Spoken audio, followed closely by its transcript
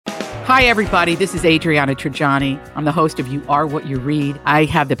Hi, everybody. This is Adriana Trajani. I'm the host of You Are What You Read. I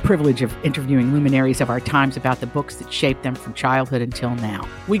have the privilege of interviewing luminaries of our times about the books that shaped them from childhood until now.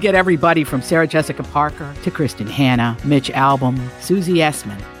 We get everybody from Sarah Jessica Parker to Kristen Hanna, Mitch Albom, Susie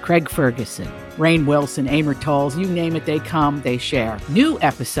Essman, Craig Ferguson, Rainn Wilson, Amor Tolls, you name it, they come, they share. New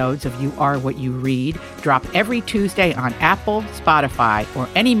episodes of You Are What You Read drop every Tuesday on Apple, Spotify, or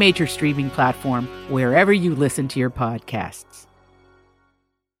any major streaming platform wherever you listen to your podcasts.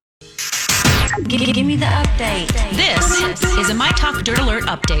 Give me the update. This is a My Talk Dirt Alert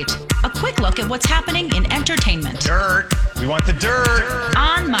update. A quick look at what's happening in entertainment. Dirt. We want the dirt.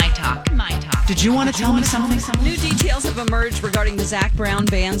 On My Talk. Did you want to tell me something? New details have emerged regarding the Zac Brown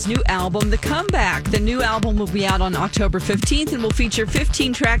Band's new album, The Comeback. The new album will be out on October 15th and will feature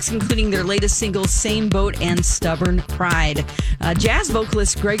 15 tracks, including their latest singles, Same Boat and Stubborn Pride. Jazz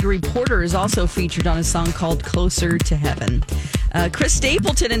vocalist Gregory Porter is also featured on a song called Closer to Heaven. Chris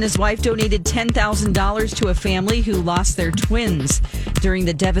Stapleton and his wife donated $10,000 to a family who lost their twins during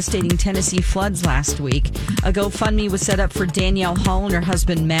the devastating Tennessee floods last week. A GoFundMe was set up for Danielle Hall and her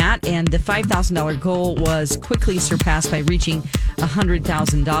husband Matt, and the $5,000 goal was quickly surpassed by reaching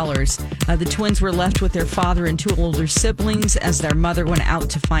 $100,000. The twins were left with their father and two older siblings as their mother went out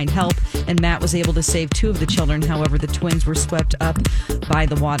to find help, and Matt was able to save two of the children. However, the twins were swept up by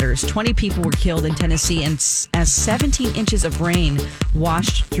the waters. 20 people were killed in Tennessee, and as 17 inches of rain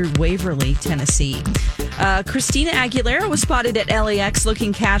washed through Waverly, Tennessee. Christina Aguilera was spotted at LAX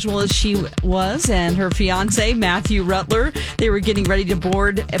looking casual as she was, and her fiance, Matthew Rutler, they were getting ready to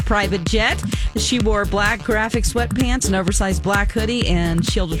board a private jet. She wore black graphic sweatpants, an oversized black hoodie, and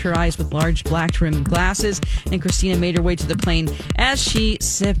shielded her eyes with large black-rimmed glasses. And Christina made her way to the plane as she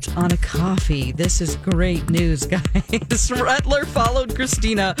sipped on a coffee. This is great news, guys. Rutler followed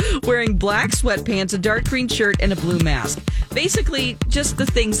Christina wearing black sweatpants, a dark green shirt, and a blue mask. Basically, just the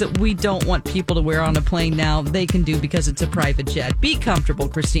things that we don't want people to wear on a plane now, they can do because it's a private jet. Be comfortable,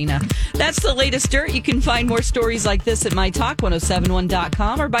 Christina. That's the latest dirt. You can find more stories like this at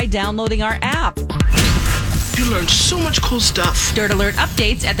mytalk1071.com or by downloading our app. You learned so much cool stuff. Dirt Alert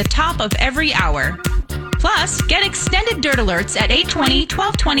updates at the top of every hour. Plus, get extended Dirt Alerts at 8:20,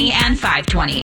 12:20, and 5:20.